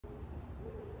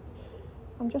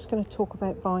I'm just going to talk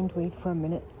about bindweed for a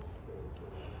minute.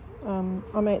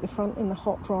 I'm out the front in the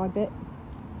hot, dry bit.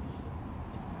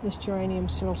 This geranium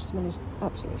celostemon is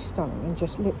absolutely stunning and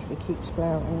just literally keeps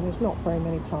flowering. There's not very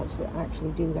many plants that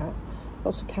actually do that.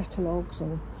 Lots of catalogues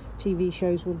and TV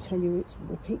shows will tell you it's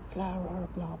repeat flower,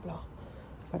 blah, blah.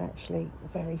 But actually,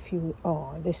 very few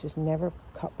are. This is never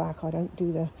cut back. I don't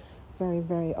do the very,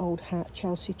 very old hat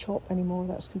Chelsea chop anymore.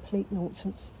 That's complete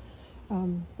nonsense.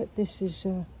 But this is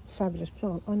a fabulous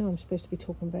plant. I know I'm supposed to be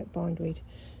talking about bindweed,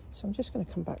 so I'm just going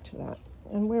to come back to that.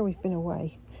 And where we've been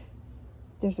away,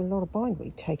 there's a lot of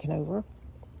bindweed taken over,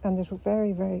 and there's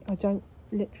I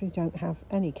literally don't have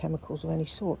any chemicals of any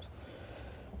sort.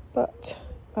 But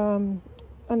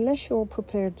unless you're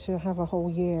prepared to have a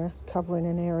whole year covering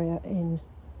an area in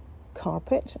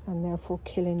carpet and therefore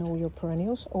killing all your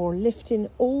perennials or lifting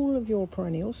all of your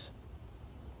perennials,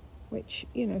 which,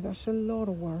 you know, that's a lot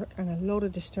of work and a lot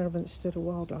of disturbance to the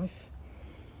wildlife,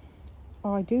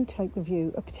 I do take the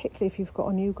view, particularly if you've got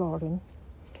a new garden,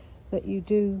 that you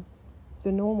do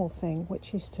the normal thing,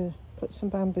 which is to put some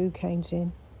bamboo canes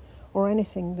in or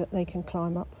anything that they can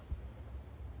climb up,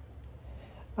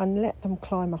 and let them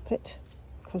climb up it,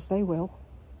 because they will.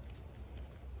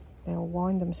 They'll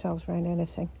wind themselves around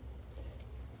anything.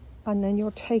 And then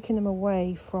you're taking them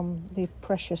away from the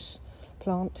precious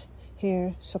plant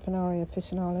here, Saponaria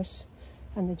officinalis,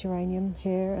 and the geranium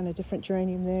here, and a different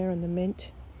geranium there, and the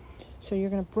mint. So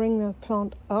you're going to bring the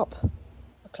plant up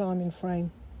the climbing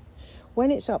frame.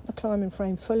 When it's up the climbing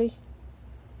frame fully,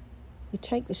 you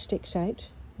take the sticks out,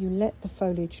 you let the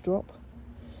foliage drop,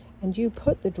 and you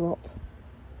put the drop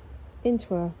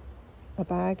into a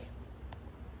bag,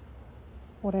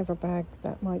 whatever bag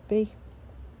that might be,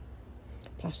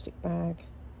 plastic bag,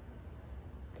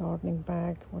 gardening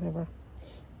bag, whatever.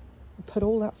 You put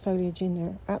all that foliage in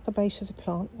there at the base of the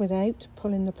plant without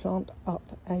pulling the plant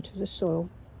up out of the soil.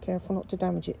 Careful not to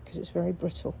damage it because it's very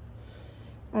brittle.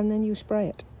 And then you spray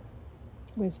it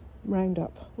with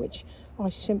Roundup, which I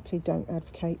simply don't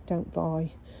advocate, don't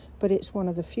buy, but it's one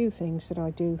of the few things that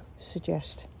I do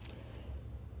suggest.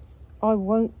 I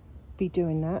won't be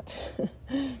doing that.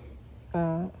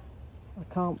 I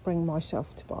can't bring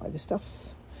myself to buy the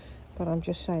stuff, but I'm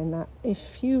just saying that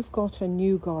if you've got a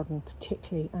new garden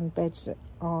particularly, and beds that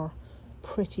are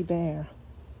pretty bare,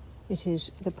 it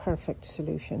is the perfect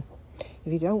solution.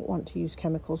 If you don't want to use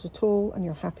chemicals at all and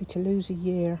you're happy to lose a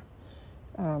year,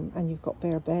 and you've got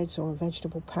bare beds or a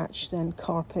vegetable patch, then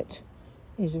carpet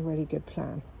is a really good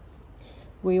plan.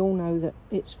 We all know that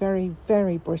it's very,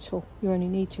 very brittle. You only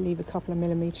need to leave a couple of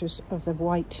millimetres of the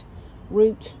white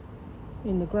root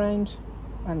in the ground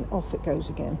and off it goes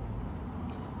again.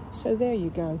 So there you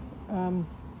go.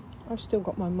 I've still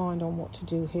got my mind on what to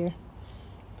do here,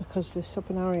 because the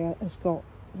Saponaria has got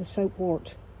the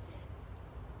soapwort.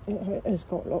 It has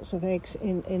got lots of eggs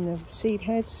in the seed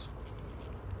heads,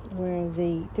 where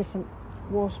the different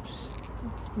wasps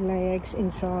lay eggs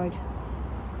inside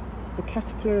the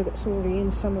caterpillar that's already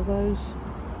in some of those.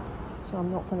 So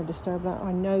I'm not going to disturb that.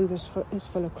 I know it's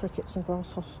full of crickets and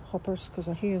grasshoppers because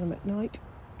I hear them at night.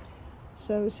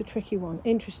 So it's a tricky one.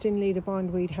 Interestingly, the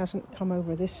bindweed hasn't come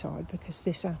over this side because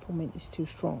this apple mint is too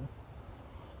strong.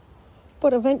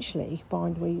 But eventually,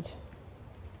 bindweed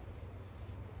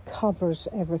covers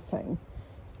everything,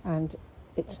 and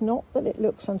it's not that it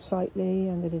looks unsightly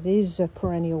and that it is a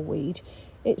perennial weed.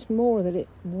 It's more that it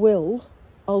will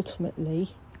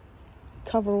ultimately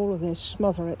cover all of this,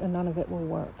 smother it, and none of it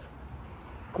will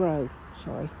grow.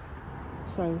 So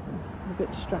I'm a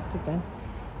bit distracted then.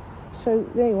 So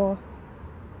there you are.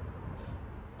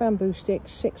 Bamboo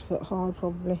sticks, 6 foot high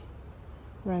probably,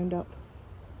 Roundup,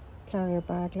 carrier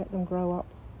bag, let them grow up,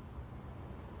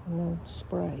 and then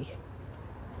spray.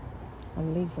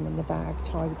 And leave them in the bag,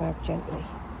 tie the bag gently,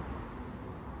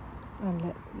 and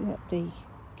let the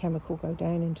chemical go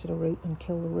down into the root and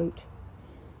kill the root.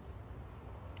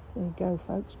 There you go,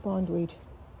 folks, bindweed.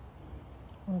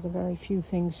 One of the very few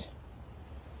things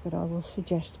that I will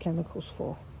suggest chemicals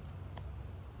for.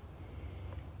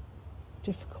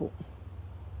 Difficult,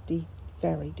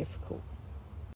 very difficult.